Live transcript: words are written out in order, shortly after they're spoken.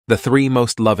The 3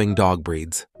 most loving dog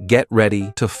breeds. Get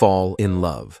ready to fall in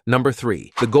love. Number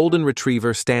 3. The Golden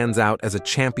Retriever stands out as a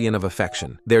champion of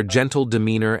affection. Their gentle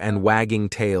demeanor and wagging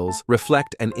tails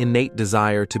reflect an innate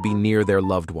desire to be near their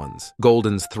loved ones.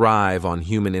 Goldens thrive on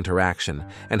human interaction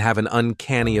and have an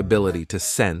uncanny ability to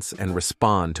sense and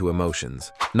respond to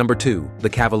emotions. Number 2. The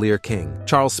Cavalier King.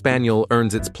 Charles Spaniel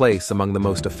earns its place among the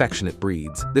most affectionate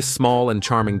breeds. This small and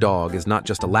charming dog is not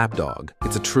just a lapdog,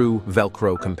 it's a true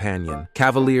Velcro companion.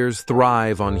 Cavaliers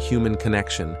thrive on human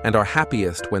connection and are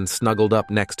happiest when snuggled up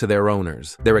next to their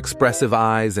owners. Their expressive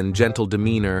eyes and gentle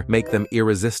demeanor make them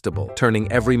irresistible,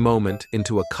 turning every moment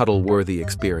into a cuddle-worthy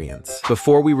experience.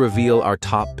 Before we reveal our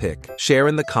top pick, share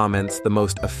in the comments the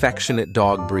most affectionate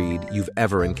dog breed you've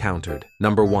ever encountered.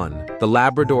 Number 1. The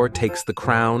Labrador takes the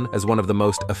crown as one of the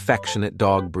most affectionate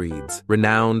dog breeds.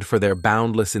 Renowned for their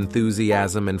boundless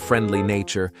enthusiasm and friendly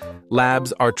nature,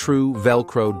 Labs are true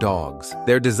Velcro dogs.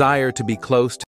 Their desire to be close to